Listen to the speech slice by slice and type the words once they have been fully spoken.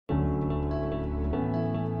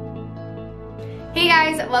Hey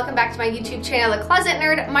guys, welcome back to my YouTube channel, The Closet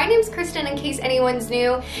Nerd. My name's Kristen in case anyone's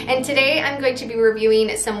new, and today I'm going to be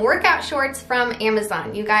reviewing some workout shorts from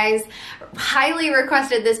Amazon. You guys highly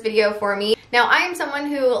requested this video for me. Now, I am someone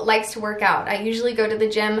who likes to work out. I usually go to the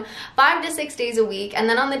gym 5 to 6 days a week, and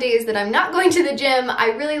then on the days that I'm not going to the gym, I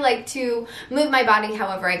really like to move my body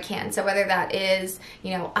however I can. So whether that is,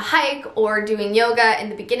 you know, a hike or doing yoga in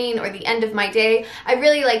the beginning or the end of my day, I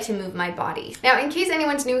really like to move my body. Now, in case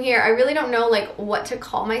anyone's new here, I really don't know like what to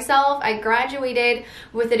call myself. I graduated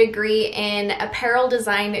with a degree in apparel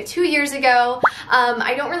design 2 years ago.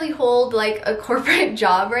 I don't really hold like a corporate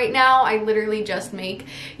job right now. I literally just make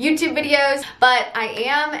YouTube videos, but I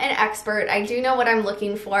am an expert. I do know what I'm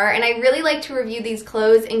looking for, and I really like to review these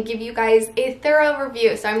clothes and give you guys a thorough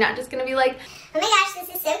review. So I'm not just gonna be like, oh my gosh,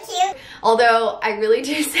 this is so cute. Although I really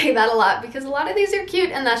do say that a lot because a lot of these are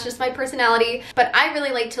cute and that's just my personality. But I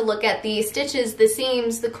really like to look at the stitches, the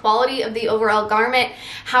seams, the quality of the overall garment,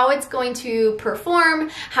 how it's going to perform,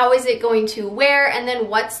 how is it going to wear, and then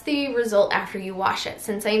what's the result after you wash it.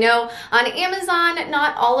 Since I know on Amazon,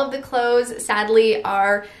 not all of the clothes sadly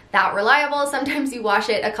are that reliable. Sometimes you wash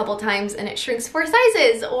it a couple times and it shrinks 4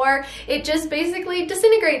 sizes, or it just basically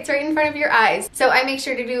disintegrates right in front of your eyes. So I make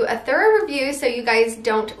sure to do a thorough review so you guys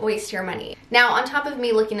don't waste your money. Now, on top of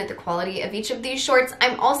me looking at the quality of each of these shorts,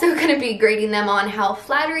 I'm also going to be grading them on how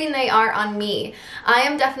flattering they are on me. I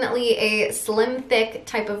am definitely a slim, thick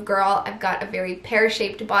type of girl. I've got a very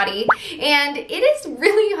pear-shaped body, and it is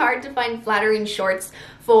really hard to find flattering shorts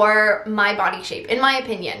for my body shape, in my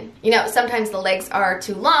opinion. You know, sometimes the legs are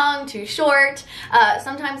too long, too short.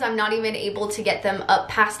 Sometimes I'm not even able to get them up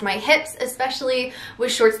past my hips, especially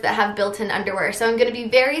with shorts that have built-in underwear. So I'm gonna be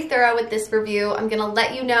very thorough with this review. I'm gonna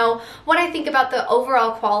let you know what I think about the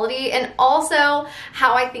overall quality and also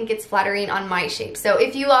how I think it's flattering on my shape. So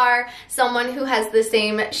if you are someone who has the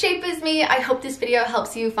same shape as me, I hope this video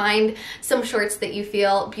helps you find some shorts that you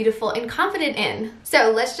feel beautiful and confident in.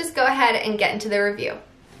 So let's just go ahead and get into the review.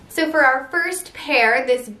 So for our first pair,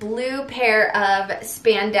 this blue pair of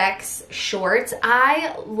spandex shorts,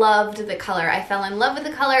 I loved the color. I fell in love with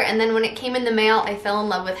the color, and then when it came in the mail, I fell in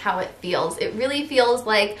love with how it feels. It really feels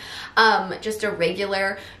like just a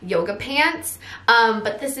regular yoga pants,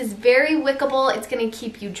 but this is very wickable. It's gonna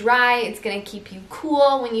keep you dry. It's gonna keep you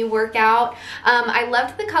cool when you work out. I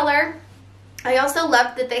loved the color. I also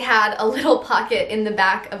loved that they had a little pocket in the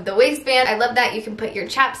back of the waistband. I love that you can put your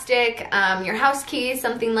chapstick, your house keys,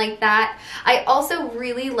 something like that. I also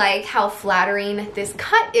really like how flattering this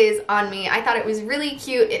cut is on me. I thought it was really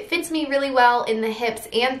cute. It fits me really well in the hips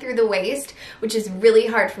and through the waist, which is really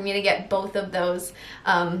hard for me to get both of those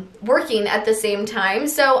working at the same time.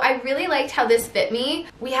 So I really liked how this fit me.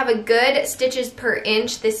 We have a good stitches per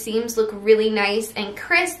inch. The seams look really nice and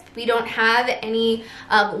crisp. We don't have any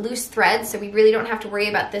loose threads, so we really don't have to worry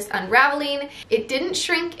about this unraveling. It didn't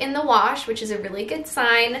shrink in the wash, which is a really good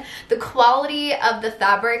sign. The quality of the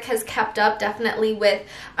fabric has kept up definitely with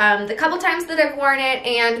the couple times that I've worn it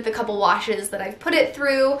and the couple washes that I've put it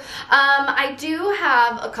through. I do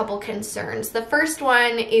have a couple concerns. The first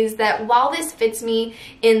one is that while this fits me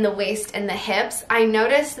in the waist and the hips, I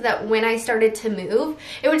noticed that when I started to move,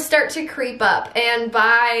 it would start to creep up, and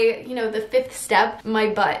by, you know, the 5th step, my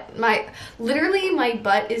butt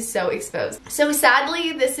is so exposed. So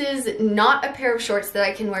sadly, this is not a pair of shorts that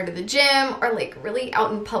I can wear to the gym or like really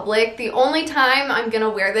out in public. The only time I'm gonna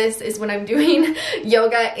wear this is when I'm doing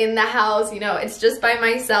yoga in the house. You know, it's just by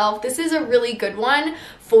myself. This is a really good one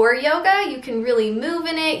for yoga. You can really move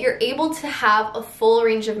in it. You're able to have a full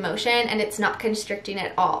range of motion and it's not constricting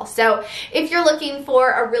at all. So if you're looking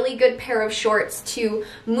for a really good pair of shorts to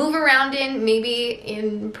move around in, maybe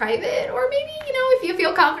in private, or maybe, you know, if you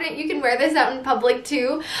feel confident, you can wear this out in public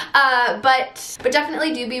too. But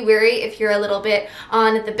definitely do be wary if you're a little bit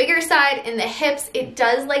on the bigger side in the hips. It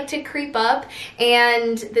does like to creep up,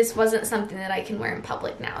 and this wasn't something that I can wear in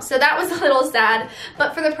public now. So that was a little sad,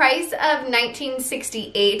 but for the price of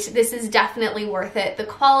 $19.68, this is definitely worth it. The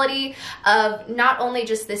quality of not only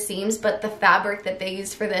just the seams, but the fabric that they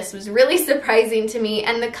used for this was really surprising to me,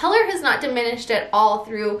 and the color has not diminished at all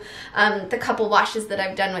through the couple washes that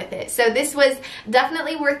I've done with it. So this was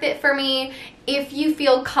definitely worth it for me if you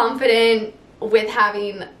feel confident with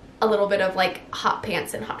having a little bit of like hot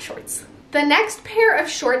pants and hot shorts. The next pair of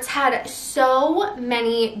shorts had so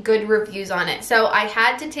many good reviews on it, so I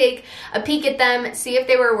had to take a peek at them, see if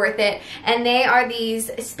they were worth it, and they are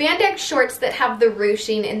these spandex shorts that have the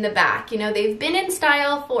ruching in the back. You know, they've been in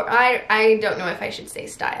style for, I don't know if I should say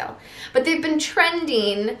style, but they've been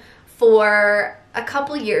trending for a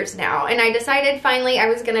couple years now, and I decided finally I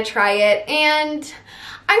was gonna try it, and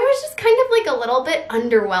I was just kind of like a little bit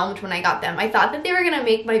underwhelmed when I got them. I thought that they were gonna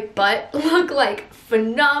make my butt look like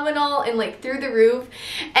phenomenal and like through the roof.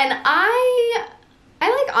 And I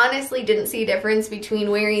like honestly didn't see a difference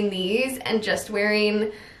between wearing these and just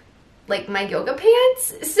wearing like my yoga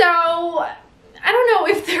pants. So I don't know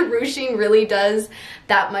if the ruching really does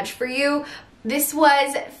that much for you. This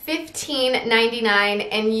was $15.99,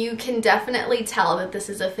 and you can definitely tell that this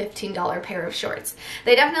is a $15 pair of shorts.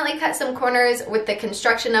 They definitely cut some corners with the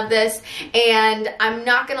construction of this, and I'm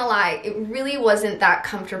not gonna lie, it really wasn't that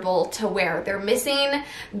comfortable to wear. They're missing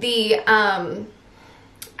the,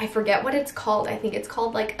 I forget what it's called. I think it's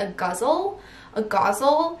called like a gauze. I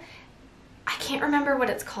can't remember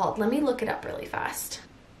what it's called. Let me look it up really fast.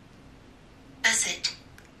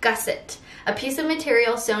 Gusset. A piece of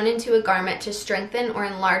material sewn into a garment to strengthen or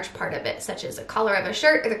enlarge part of it, such as a collar of a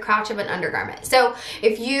shirt or the crotch of an undergarment. So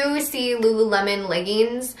if you see Lululemon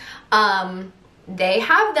leggings, they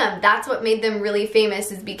have them. That's what made them really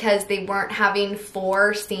famous, is because they weren't having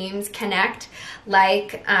 4 seams connect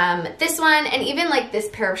like this one, and even like this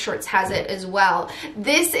pair of shorts has it as well.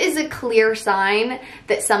 This is a clear sign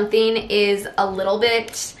that something is a little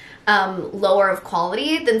bit lower of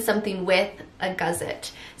quality than something with a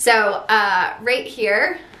gusset. So right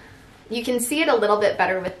here, you can see it a little bit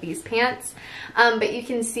better with these pants, but you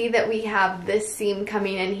can see that we have this seam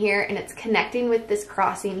coming in here and it's connecting with this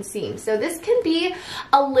crossing seam. So this can be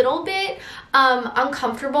a little bit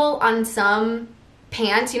uncomfortable on some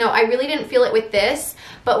pants. You know, I really didn't feel it with this,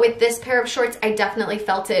 but with this pair of shorts, I definitely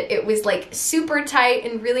felt it. It was like super tight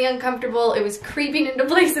and really uncomfortable. It was creeping into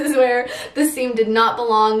places where the seam did not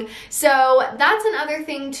belong. So that's another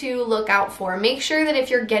thing to look out for. Make sure that if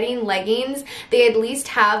you're getting leggings, they at least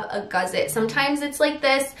have a gusset. Sometimes it's like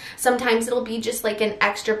this. Sometimes it'll be just like an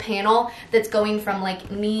extra panel that's going from like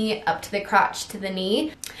knee up to the crotch to the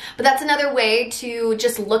knee. But that's another way to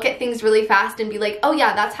just look at things really fast and be like, oh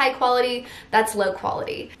yeah, that's high quality, that's low quality.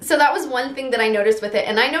 So that was one thing that I noticed with it,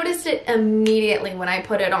 and I noticed it immediately when I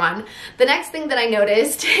put it on. The next thing that I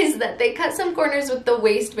noticed is that they cut some corners with the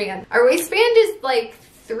waistband. Our waistband is like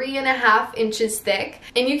 3.5 inches thick,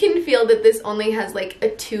 and you can feel that this only has like a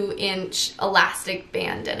 2-inch elastic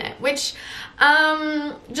band in it, which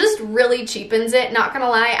just really cheapens it. Not gonna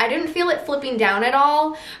lie, I didn't feel it flipping down at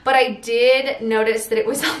all, but I did notice that it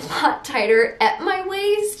was a lot tighter at my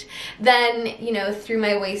waist than, you know, through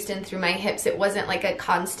my waist and through my hips. It wasn't like a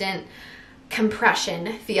constant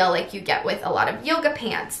compression feel like you get with a lot of yoga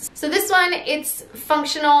pants. So this one, it's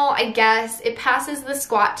functional, I guess. It passes the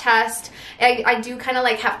squat test. I do kind of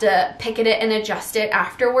like have to picket it and adjust it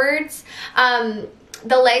afterwards.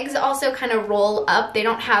 The legs also kind of roll up. They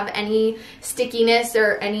don't have any stickiness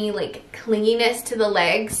or any like clinginess to the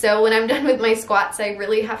legs. So when I'm done with my squats, I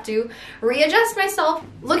really have to readjust myself.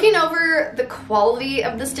 Looking over the quality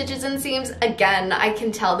of the stitches and seams, again, I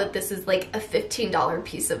can tell that this is like a $15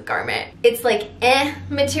 piece of garment. It's like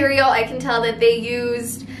material. I can tell that they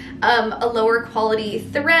used a lower quality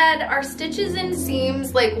thread. Our stitches and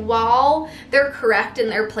seams, like while they're correct in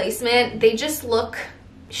their placement, they just look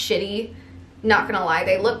shitty. Not gonna lie,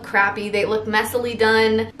 they look crappy, they look messily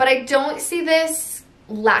done, but I don't see this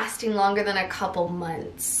lasting longer than a couple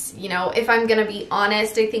months. You know, if I'm gonna be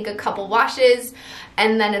honest, I think a couple washes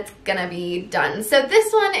and then it's gonna be done. So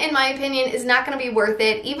this one, in my opinion, is not gonna be worth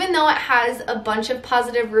it, even though it has a bunch of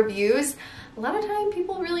positive reviews. A lot of time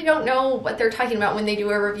people really don't know what they're talking about when they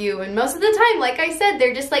do a review, and most of the time, like I said,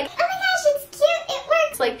 they're just like, oh my gosh, it's cute, it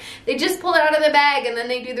works. Like they just pull it out of the bag and then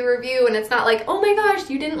they do the review, and it's not like, oh my gosh,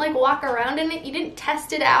 you didn't like walk around in it, you didn't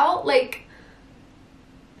test it out, like,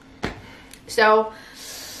 so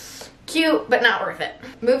cute but not worth it.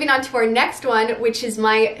 Moving on to our next one, which is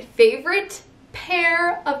my favorite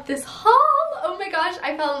pair of this haul. Oh my gosh,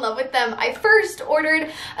 I fell in love with them. I first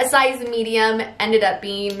ordered a size medium, ended up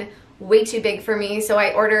being way too big for me, so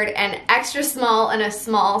I ordered an extra small and a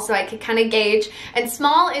small so I could kind of gauge, and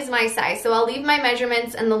small is my size, so I'll leave my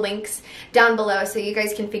measurements and the links down below so you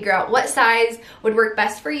guys can figure out what size would work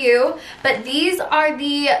best for you. But these are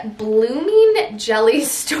the Blooming Jelly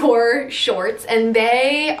Store shorts, and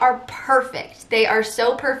they are perfect. They are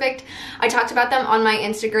so perfect. I talked about them on my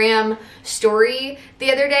Instagram story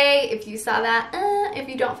the other day. If you saw that, if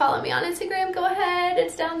you don't follow me on Instagram, go ahead,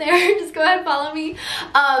 it's down there. Just go ahead and follow me.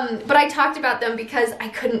 But I talked about them because I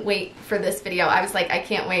couldn't wait for this video. I was like, I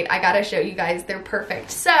can't wait, I gotta show you guys, they're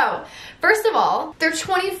perfect. So first of all, they're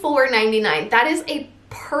 $24.99. That is a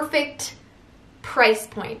perfect price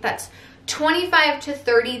point. That's $25 to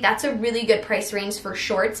 $30. That's a really good price range for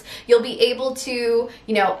shorts. You'll be able to,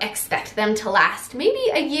 you know, expect them to last maybe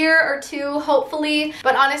a year or two, hopefully.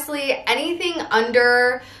 But honestly, anything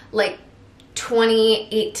under like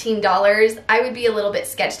 $20, $18, I would be a little bit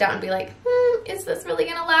sketched out and be like, is this really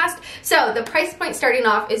gonna last? So the price point starting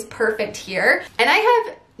off is perfect here. And I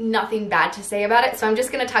have nothing bad to say about it, so I'm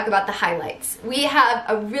just gonna talk about the highlights. We have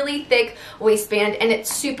a really thick waistband and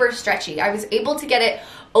it's super stretchy. I was able to get it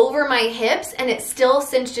over my hips and it's still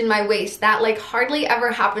cinched in my waist. That like hardly ever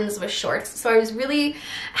happens with shorts. So I was really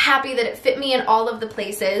happy that it fit me in all of the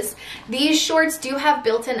places. These shorts do have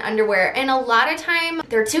built-in underwear and a lot of time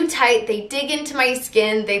they're too tight. They dig into my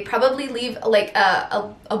skin. They probably leave like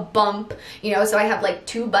a bump, you know, so I have like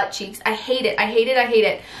 2 butt cheeks. I hate it. I hate it. I hate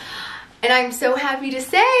it. And I'm so happy to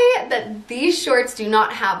say that these shorts do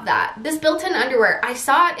not have that. This built-in underwear, I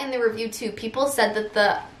saw it in the review too. People said that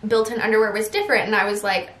the built-in underwear was different and I was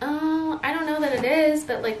like, oh, I don't know that it is,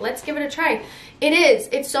 but like, let's give it a try. It is.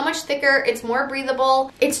 It's so much thicker. It's more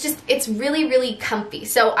breathable. It's really, really comfy.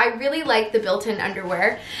 So I really like the built-in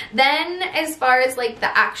underwear. Then as far as like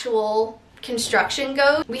the actual construction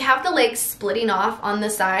goes, we have the legs splitting off on the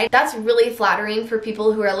side. That's really flattering for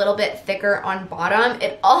people who are a little bit thicker on bottom.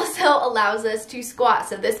 It also allows us to squat.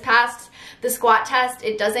 So this passed the squat test.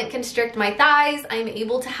 It doesn't constrict my thighs. I'm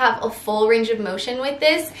able to have a full range of motion with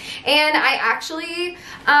this. And I actually,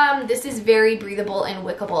 this is very breathable and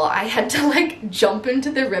wickable. I had to like jump into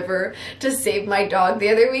the river to save my dog the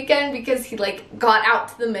other weekend because he like got out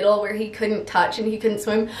to the middle where he couldn't touch and he couldn't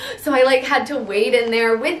swim. So I like had to wade in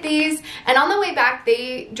there with these. And on the way back,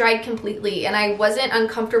 they dried completely and I wasn't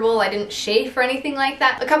uncomfortable. I didn't chafe or anything like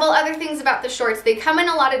that. A couple other things about the shorts. They come in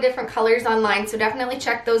a lot of different colors online, so definitely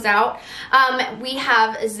check those out. We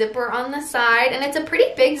have a zipper on the side and it's a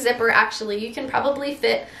pretty big zipper actually. You can probably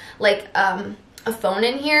fit like a phone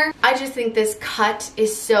in here. I just think this cut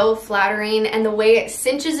is so flattering and the way it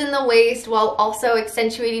cinches in the waist while also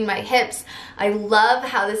accentuating my hips. I love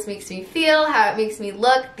how this makes me feel, how it makes me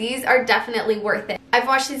look. These are definitely worth it. I've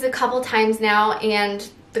washed these a couple times now and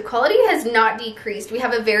the quality has not decreased. We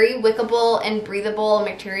have a very wickable and breathable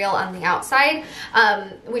material on the outside,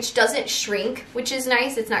 which doesn't shrink, which is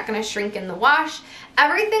nice. It's not gonna shrink in the wash.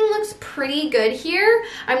 Everything looks pretty good here.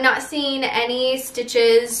 I'm not seeing any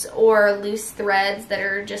stitches or loose threads that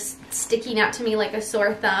are just sticking out to me like a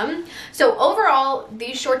sore thumb. So overall,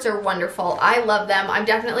 these shorts are wonderful. I love them. I'm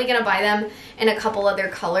definitely gonna buy them in a couple other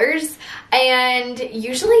colors. And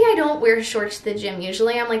usually I don't wear shorts to the gym.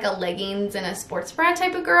 Usually I'm like a leggings and a sports bra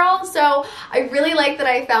type of girl. So I really like that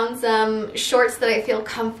I found some shorts that I feel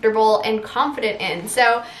comfortable and confident in.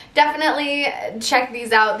 So definitely check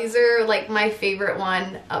these out. These are like my favorite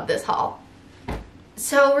one of this haul.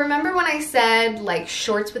 So remember when I said like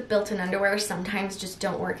shorts with built-in underwear sometimes just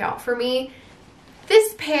don't work out for me?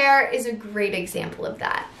 This pair is a great example of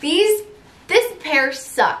that. This pair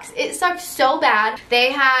sucks. It sucks so bad.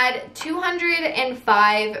 They had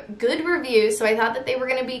 205 good reviews, so I thought that they were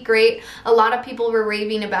gonna be great. A lot of people were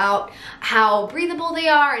raving about how breathable they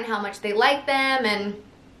are and how much they like them and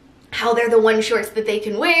how they're the one shorts that they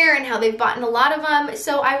can wear and how they've bought in a lot of them.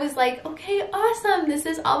 So I was like, okay, awesome. This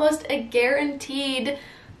is almost a guaranteed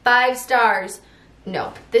 5 stars.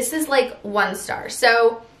 No, this is like 1 star.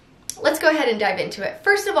 So let's go ahead and dive into it.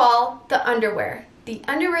 First of all, the underwear. The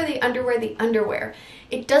underwear.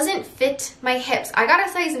 It doesn't fit my hips. I got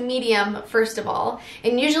a size medium, first of all,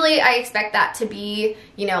 and usually I expect that to be,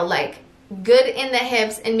 you know, like good in the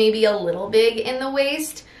hips and maybe a little big in the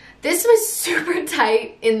waist. This was super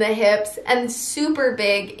tight in the hips and super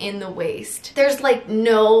big in the waist. There's like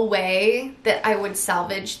no way that I would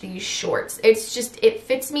salvage these shorts. It's just, it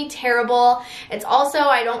fits me terrible. It's also,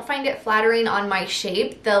 I don't find it flattering on my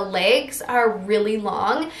shape. The legs are really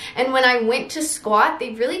long. And when I went to squat,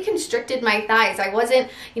 they really constricted my thighs. I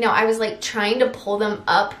wasn't, you know, I was like trying to pull them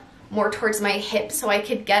up more towards my hips so I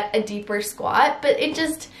could get a deeper squat, but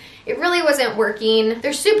it really wasn't working.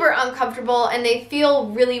 They're super uncomfortable and they feel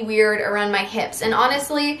really weird around my hips. And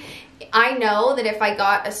honestly, I know that if I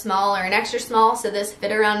got a small or an extra small so this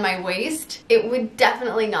fit around my waist, it would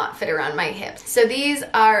definitely not fit around my hips. So these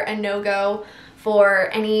are a no-go for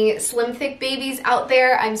any slim thick babies out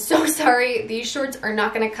there. I'm so sorry. These shorts are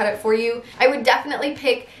not gonna cut it for you. I would definitely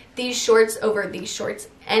pick these shorts over these shorts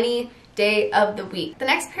any day of the week. The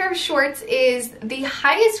next pair of shorts is the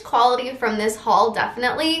highest quality from this haul,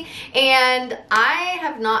 definitely, and I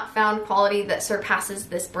have not found quality that surpasses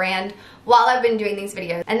this brand while I've been doing these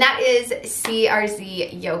videos, and that is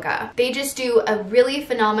CRZ Yoga. They just do a really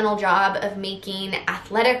phenomenal job of making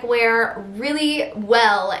athletic wear really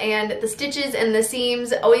well, and the stitches and the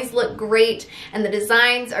seams always look great, and the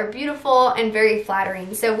designs are beautiful and very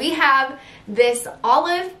flattering. So we have this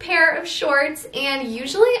olive pair of shorts, and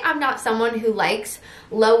usually I'm not someone who likes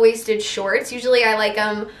low-waisted shorts. Usually I like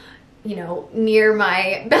them you know, near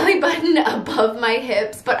my belly button above my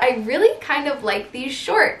hips, but I really kind of like these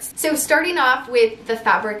shorts. So starting off with the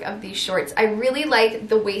fabric of these shorts, I really like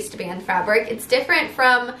the waistband fabric. It's different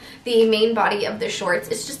from the main body of the shorts.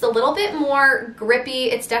 It's just a little bit more grippy.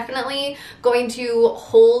 It's definitely going to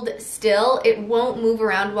hold still. It won't move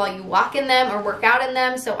around while you walk in them or work out in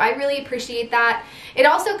them, so I really appreciate that. It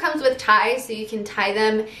also comes with ties, so you can tie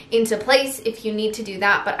them into place if you need to do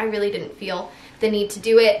that, but I really didn't feel the need to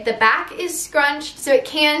do it. The back is scrunched, so it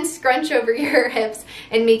can scrunch over your hips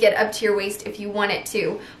and make it up to your waist if you want it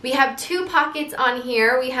to. We have 2 pockets on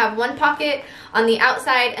here. We have 1 pocket on the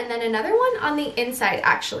outside and then another one on the inside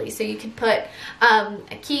actually. So you could put a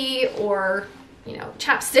key or, you know,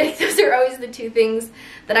 chapstick. Those are always the 2 things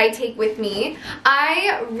that I take with me.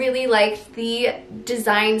 I really liked the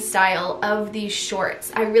design style of these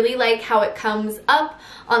shorts. I really like how it comes up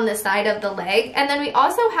on the side of the leg, and then we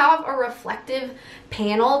also have a reflective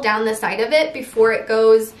panel down the side of it before it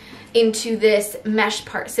goes into this mesh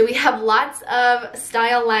part. So we have lots of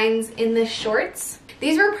style lines in the shorts.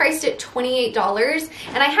 These were priced at $28,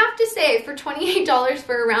 and I have to say, for $28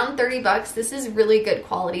 for around 30 bucks, this is really good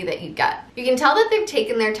quality that you get. You can tell that they've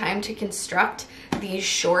taken their time to construct these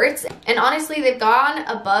shorts, and honestly they've gone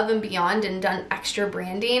above and beyond and done extra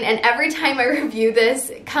branding, and every time I review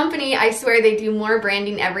this company, I swear they do more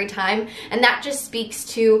branding every time, and that just speaks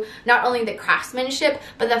to not only the craftsmanship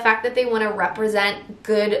but the fact that they want to represent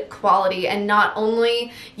good quality and not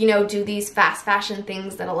only, you know, do these fast fashion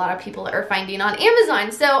things that a lot of people are finding on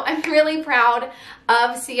Amazon. So I'm really proud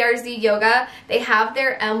of CRZ Yoga. They have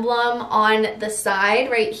their emblem on the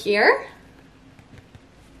side right here.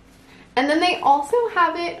 And then they also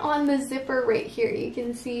have it on the zipper right here. You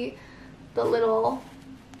can see the little...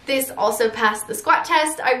 This also passed the squat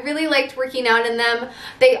test. I really liked working out in them.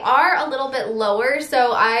 They are a little bit lower,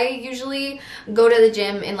 so I usually go to the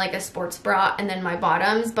gym in like a sports bra and then my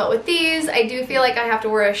bottoms, but with these I do feel like I have to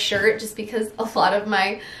wear a shirt just because a lot of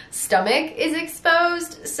my stomach is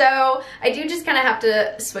exposed, so I do just kind of have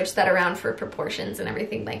to switch that around for proportions and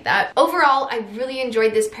everything like that. Overall, I really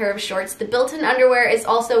enjoyed this pair of shorts. The built-in underwear is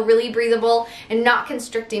also really breathable and not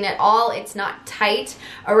constricting at all. It's not tight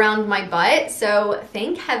around my butt, so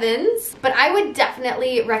thank heavens. But I would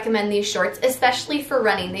definitely recommend these shorts, especially for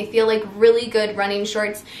running. They feel like really good running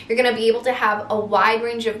shorts. You're gonna be able to have a wide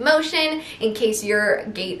range of motion in case your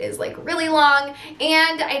gait is like really long,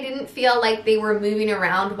 and I didn't feel like they were moving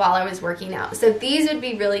around while I was working out. So these would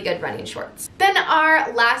be really good running shorts. Then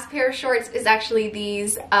our last pair of shorts is actually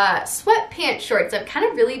these sweatpants shorts. I've kind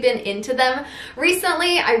of really been into them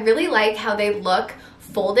recently. I really like how they look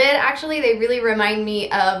folded. Actually, they really remind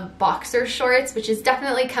me of boxer shorts, which is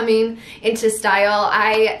definitely coming into style.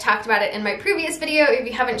 I talked about it in my previous video. If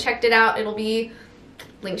you haven't checked it out, it'll be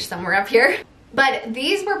linked somewhere up here. But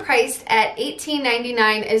these were priced at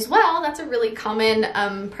 $18.99 as well. That's a really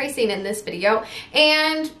common pricing in this video.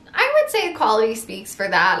 And I would say the quality speaks for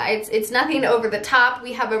that. It's nothing over the top.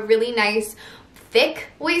 We have a really nice thick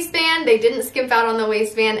waistband. They didn't skimp out on the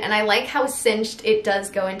waistband, and I like how cinched it does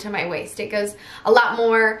go into my waist. It goes a lot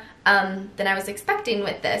more than I was expecting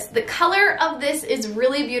with this. The color of this is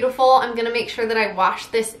really beautiful. I'm gonna make sure that I wash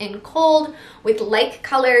this in cold with like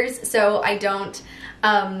colors so I don't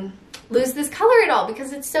lose this color at all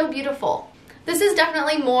because it's so beautiful. This is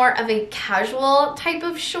definitely more of a casual type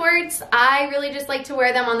of shorts. I really just like to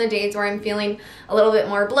wear them on the days where I'm feeling a little bit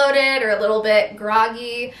more bloated or a little bit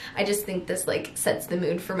groggy. I just think this like sets the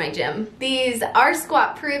mood for my gym. These are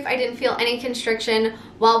squat proof. I didn't feel any constriction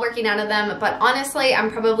while working out of them, but honestly,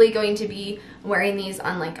 I'm probably going to be wearing these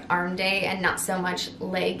on like arm day and not so much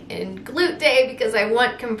leg and glute day because I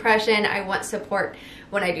want compression, I want support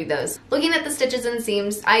when I do those. Looking at the stitches and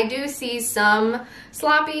seams, I do see some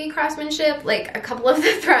sloppy craftsmanship, like a couple of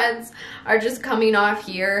the threads are just coming off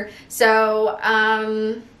here. So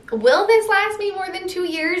will this last me more than 2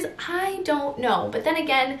 years? I don't know, but then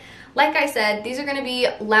again, like I said, these are gonna be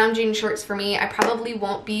lounging shorts for me. I probably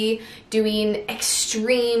won't be doing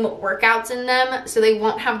extreme workouts in them, so they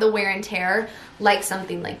won't have the wear and tear like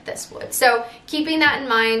something like this would. So keeping that in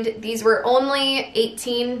mind, these were only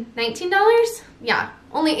 $19? Yeah,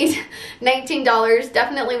 only $19,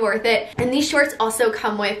 definitely worth it. And these shorts also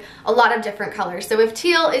come with a lot of different colors. So if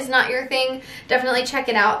teal is not your thing, definitely check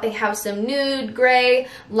it out. They have some nude, gray,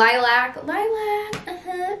 lilac,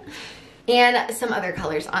 and some other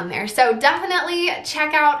colors on there. So definitely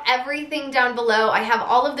check out everything down below. I have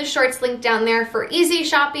all of the shorts linked down there for easy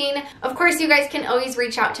shopping. Of course, you guys can always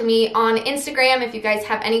reach out to me on Instagram if you guys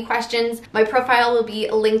have any questions. My profile will be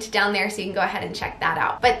linked down there, so you can go ahead and check that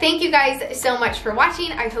out. But thank you guys so much for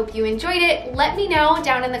watching. I hope you enjoyed it. Let me know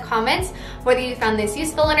down in the comments whether you found this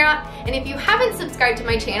useful or not. And if you haven't subscribed to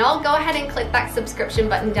my channel, go ahead and click that subscription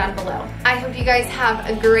button down below. I hope you guys have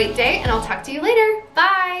a great day, and I'll talk to you later.